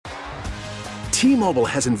T-Mobile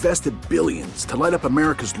has invested billions to light up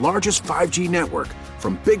America's largest 5G network,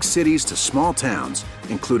 from big cities to small towns,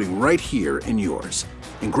 including right here in yours.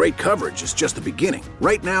 And great coverage is just the beginning.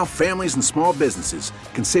 Right now, families and small businesses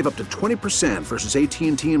can save up to 20% versus AT&T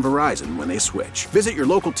and Verizon when they switch. Visit your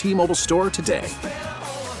local T-Mobile store today.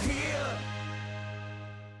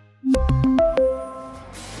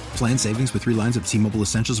 Plan savings with 3 lines of T-Mobile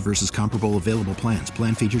Essentials versus comparable available plans.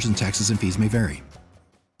 Plan features and taxes and fees may vary.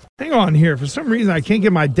 Hang on here. For some reason, I can't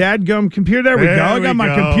get my dadgum computer. There we go. I got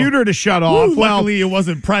my computer to shut off. Luckily, it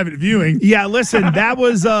wasn't private viewing. Yeah, listen, that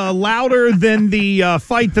was louder than the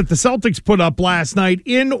fight that the Celtics put up last night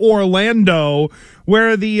in Orlando,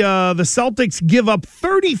 where the Celtics give up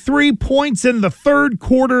 33 points in the third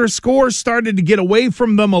quarter. Scores started to get away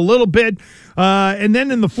from them a little bit. And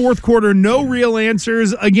then in the fourth quarter, no real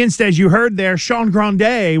answers against, as you heard there, Sean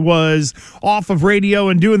Grande was off of radio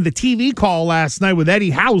and doing the TV call last night with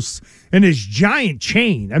Eddie House and his giant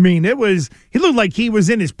chain. I mean, he looked like he was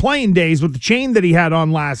in his playing days with the chain that he had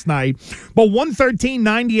on last night. But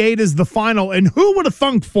 113-98 is the final. And who would have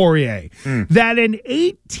thunk, Fourier, that an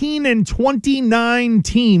 18-29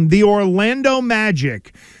 team, the Orlando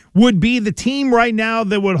Magic, would be the team right now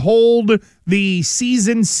that would hold the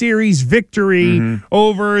season series victory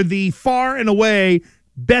over the far and away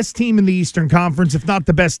best team in the Eastern Conference, if not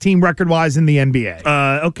the best team record-wise in the NBA.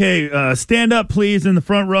 Okay, stand up, please, in the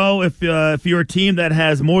front row if you're a team that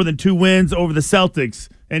has more than 2 wins over the Celtics.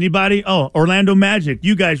 Anybody? Oh, Orlando Magic.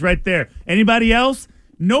 You guys right there. Anybody else?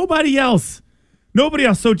 Nobody else. Nobody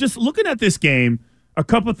else. So just looking at this game, a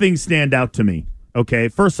couple things stand out to me. Okay,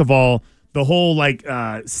 first of all, the whole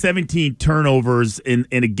 17 turnovers in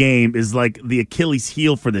a game is like the Achilles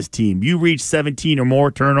heel for this team. You reach 17 or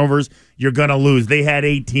more turnovers, you're going to lose. They had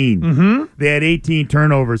 18. They had 18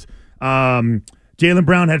 turnovers. Jaylen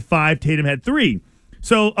Brown had 5, Tatum had 3.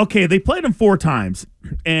 So, okay, they played them 4 times.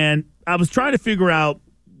 And I was trying to figure out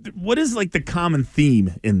what is the common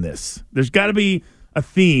theme in this. There's got to be a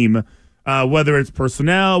theme. Whether it's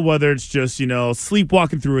personnel, whether it's just,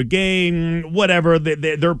 sleepwalking through a game, whatever,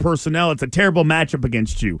 their personnel, it's a terrible matchup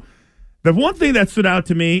against you. The one thing that stood out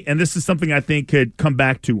to me, and this is something I think could come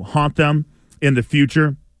back to haunt them in the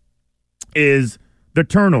future, is the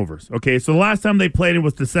turnovers. Okay, so the last time they played it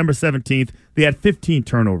was December 17th. They had 15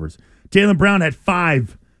 turnovers. Jaylen Brown had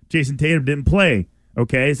 5. Jason Tatum didn't play.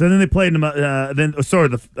 Okay, so then they played him. Then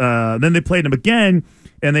they played him again,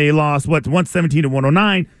 and they lost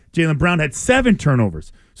 117-109. Jaylen Brown had 7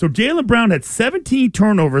 turnovers. So Jaylen Brown had 17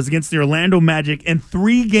 turnovers against the Orlando Magic in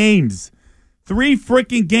 3 games. 3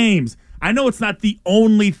 freaking games. I know it's not the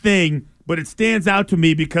only thing, but it stands out to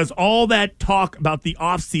me because all that talk about the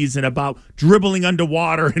offseason, about dribbling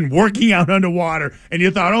underwater and working out underwater, and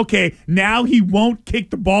you thought, okay, now he won't kick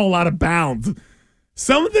the ball out of bounds.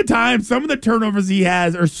 Some of the time, some of the turnovers he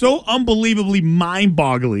has are so unbelievably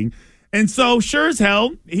mind-boggling. And so, sure as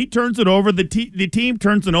hell, he turns it over. The team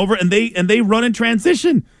turns it over, and they run in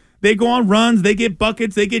transition. They go on runs. They get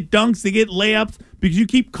buckets. They get dunks. They get layups because you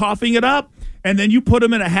keep coughing it up. And then you put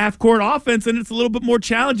them in a half-court offense, and it's a little bit more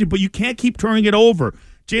challenging, but you can't keep turning it over.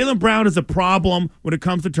 Jaylen Brown is a problem when it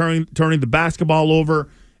comes to turning the basketball over.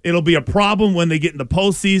 It'll be a problem when they get in the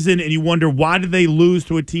postseason, and you wonder, why did they lose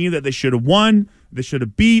to a team that they should have won, they should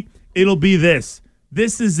have beat? It'll be this.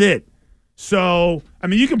 This is it. So, I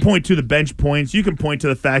mean, you can point to the bench points. You can point to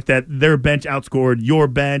the fact that their bench outscored your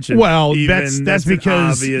bench. And that's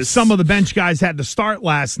because some of the bench guys had to start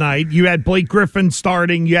last night. You had Blake Griffin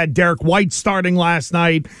starting. You had Derek White starting last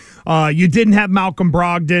night. You didn't have Malcolm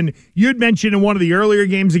Brogdon. You'd mentioned in one of the earlier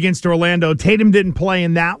games against Orlando, Tatum didn't play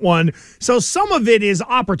in that one. So some of it is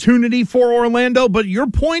opportunity for Orlando, but your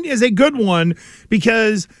point is a good one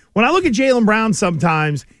because when I look at Jaylen Brown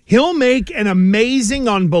sometimes, he'll make an amazing,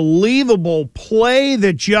 unbelievable play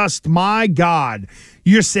that just, my God,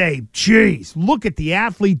 you say, geez, look at the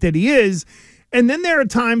athlete that he is. And then there are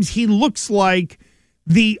times he looks like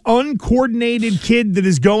the uncoordinated kid that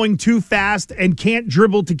is going too fast and can't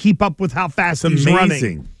dribble to keep up with how fast he's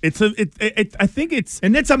running. I think it's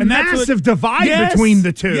a massive divide between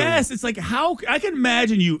the two. Yes, it's like how I can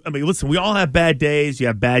imagine you. I mean, listen, we all have bad days. You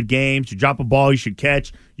have bad games. You drop a ball you should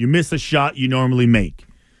catch. You miss a shot you normally make.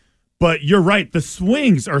 But you're right. The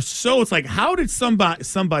swings are so. It's like, how did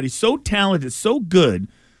somebody so talented, so good,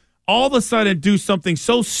 all of a sudden do something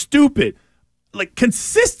so stupid, like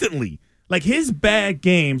consistently? Like, his bad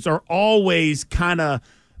games are always kind of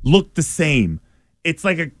look the same. It's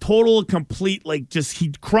like a total, complete, just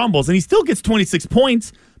he crumbles. And he still gets 26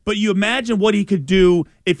 points, but you imagine what he could do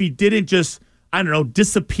if he didn't just,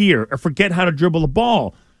 disappear or forget how to dribble the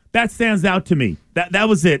ball. That stands out to me. That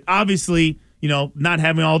was it. Obviously, not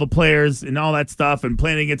having all the players and all that stuff and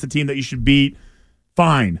playing against a team that you should beat,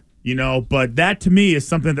 fine. But that to me is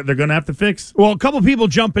something that they're going to have to fix. Well, a couple people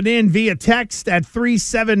jumping in via text at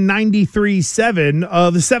 37937.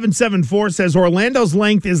 The 774 says Orlando's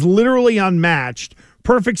length is literally unmatched.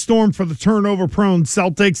 Perfect storm for the turnover-prone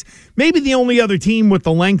Celtics. Maybe the only other team with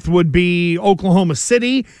the length would be Oklahoma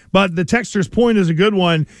City, but the texter's point is a good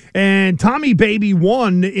one. And Tommy Baby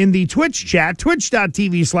 1 in the Twitch chat,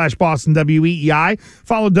 twitch.tv/Boston WEEI.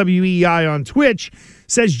 Follow WEEI on Twitch.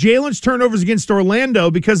 Says Jalen's turnovers against Orlando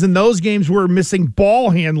because in those games we're missing ball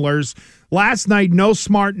handlers. Last night, no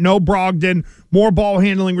Smart, no Brogdon, more ball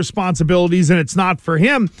handling responsibilities, and it's not for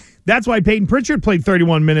him. That's why Peyton Pritchard played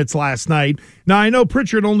 31 minutes last night. Now, I know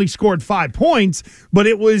Pritchard only scored 5 points, but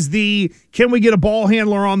it was can we get a ball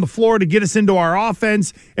handler on the floor to get us into our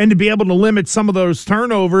offense and to be able to limit some of those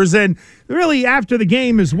turnovers? And really, after the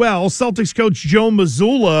game as well, Celtics coach Joe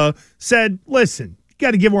Mazzulla said, listen, you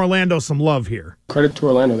got to give Orlando some love here. Credit to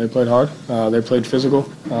Orlando. They played hard. They played physical.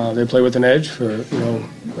 They played with an edge for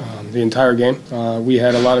the entire game. We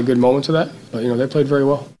had a lot of good moments of that, but they played very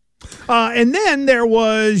well. And then there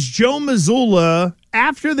was Joe Mazzulla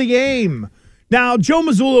after the game. Now, Joe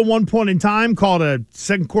Mazzulla at one point in time called a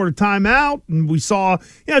second quarter timeout, and we saw,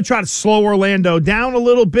 try to slow Orlando down a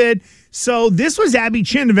little bit. So this was Abby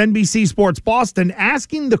Chin of NBC Sports Boston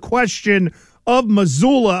asking the question of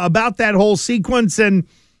Mazzulla about that whole sequence, and,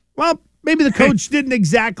 well, maybe the coach didn't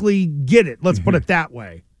exactly get it. Let's put it that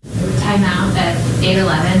way. Timeout at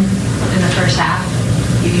 8:11 in the first half.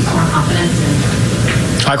 Give you some more confidence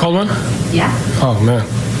I called one? Yeah. Oh, man.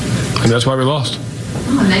 And that's why we lost.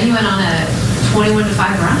 Oh, and then you went on a 21-5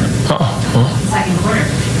 run. Second quarter.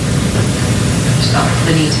 Just felt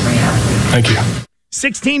the need to bring it up. Thank you.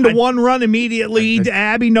 16-1 run immediately.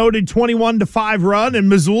 Abby noted 21-5 run, and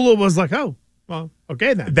Mazzulla was like, oh, well,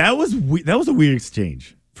 okay then. That was a weird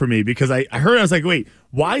exchange for me because I heard, I was like, wait,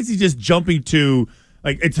 why is he just jumping to,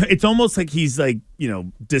 like, it's almost like he's like,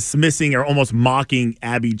 dismissing or almost mocking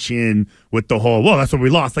Abby Chin with the whole, well, that's what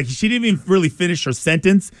we lost. Like, she didn't even really finish her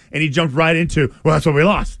sentence, and he jumped right into, well, that's what we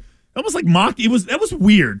lost. Almost like mock. That was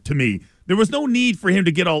weird to me. There was no need for him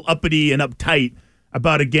to get all uppity and uptight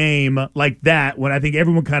about a game like that when I think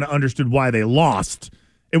everyone kind of understood why they lost.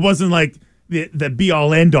 It wasn't like the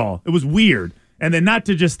be-all, end-all. It was weird. And then not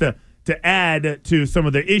to just to add to some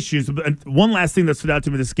of the issues, but one last thing that stood out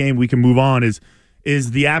to me this game, we can move on, is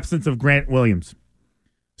the absence of Grant Williams.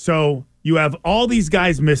 So you have all these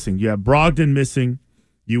guys missing. You have Brogdon missing.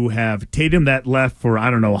 You have Tatum that left for I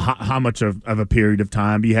don't know how much of a period of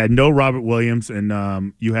time. You had no Robert Williams, and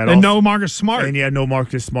you had no Marcus Smart, and you had no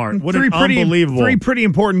Marcus Smart. What an unbelievable! 3 pretty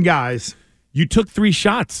important guys. You took 3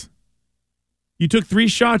 shots. You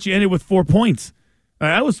ended with 4 points.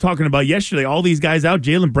 I was talking about yesterday, all these guys out.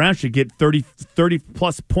 Jaylen Brown should get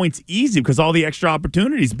 30-plus points easy because all the extra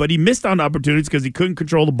opportunities. But he missed on opportunities because he couldn't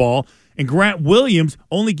control the ball. And Grant Williams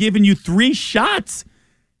only giving you 3 shots.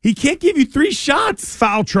 He can't give you 3 shots.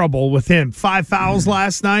 Foul trouble with him. 5 fouls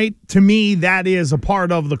last night. To me, that is a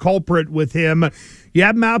part of the culprit with him. You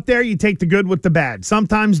have him out there, you take the good with the bad.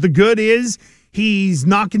 Sometimes the good is he's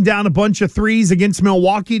knocking down a bunch of threes against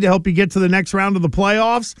Milwaukee to help you get to the next round of the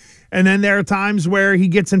playoffs. And then there are times where he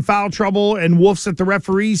gets in foul trouble and woofs at the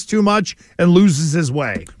referees too much and loses his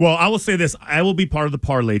way. Well, I will say this. I will be part of the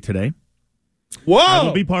parlay today. Whoa! I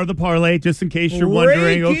will be part of the parlay, just in case you're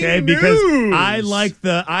wondering, okay? Because I like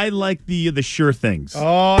the sure things.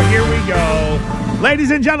 Oh, here we go.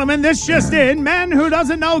 Ladies and gentlemen, this just in. Man who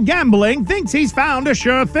doesn't know gambling thinks he's found a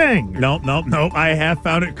sure thing. No. I have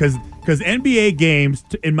found it because NBA games,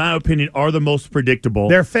 in my opinion, are the most predictable.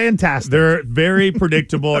 They're fantastic. They're very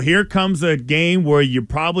predictable. Here comes a game where you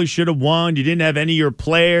probably should have won. You didn't have any of your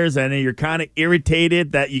players, and you're kind of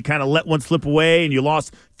irritated that you kind of let one slip away, and you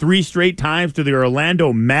lost 3 straight times to the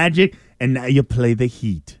Orlando Magic, and now you play the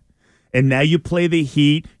Heat.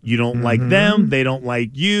 You don't like them. They don't like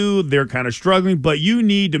you. They're kind of struggling, but you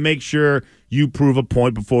need to make sure you prove a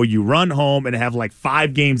point before you run home and have like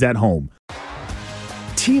 5 games at home.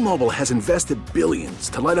 T-Mobile has invested billions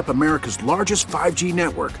to light up America's largest 5G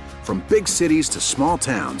network, from big cities to small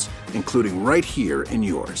towns, including right here in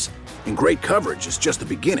yours. And great coverage is just the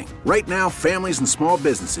beginning. Right now, families and small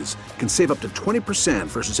businesses can save up to 20%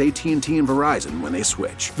 versus AT&T and Verizon when they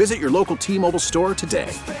switch. Visit your local T-Mobile store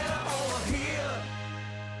today.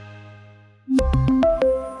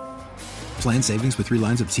 Plan savings with 3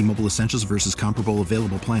 lines of T-Mobile Essentials versus comparable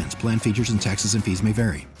available plans. Plan features and taxes and fees may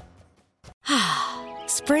vary.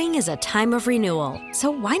 Spring is a time of renewal,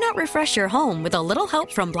 so why not refresh your home with a little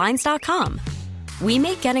help from Blinds.com? We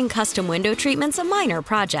make getting custom window treatments a minor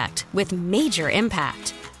project with major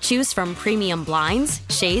impact. Choose from premium blinds,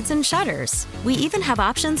 shades, and shutters. We even have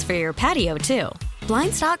options for your patio, too.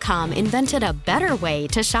 Blinds.com invented a better way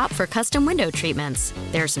to shop for custom window treatments.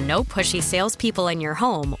 There's no pushy salespeople in your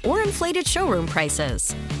home or inflated showroom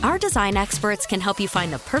prices. Our design experts can help you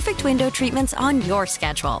find the perfect window treatments on your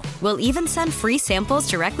schedule. We'll even send free samples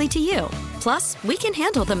directly to you. Plus, we can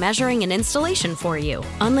handle the measuring and installation for you.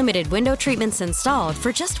 Unlimited window treatments installed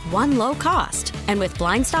for just one low cost. And with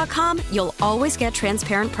Blinds.com, you'll always get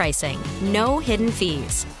transparent pricing. No hidden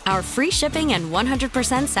fees. Our free shipping and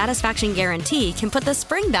 100% satisfaction guarantee can put the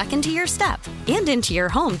spring back into your step and into your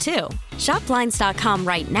home, too. Shop Blinds.com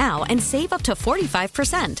right now and save up to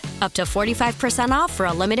 45%. Up to 45% off for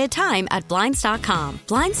a limited time at Blinds.com.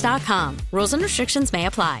 Blinds.com. Rules and restrictions may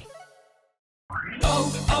apply.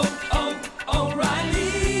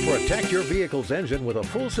 O'Reilly. Protect your vehicle's engine with a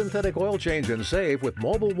full synthetic oil change and save with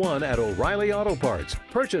Mobil 1 at O'Reilly Auto Parts.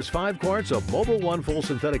 Purchase 5 quarts of Mobil 1 full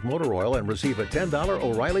synthetic motor oil and receive a $10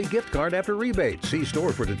 O'Reilly gift card after rebate. See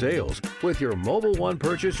store for details. With your Mobil 1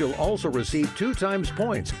 purchase, you'll also receive 2 times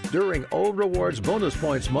points during O Rewards Bonus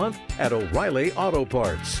Points Month at O'Reilly Auto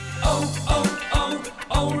Parts.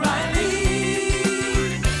 O'Reilly.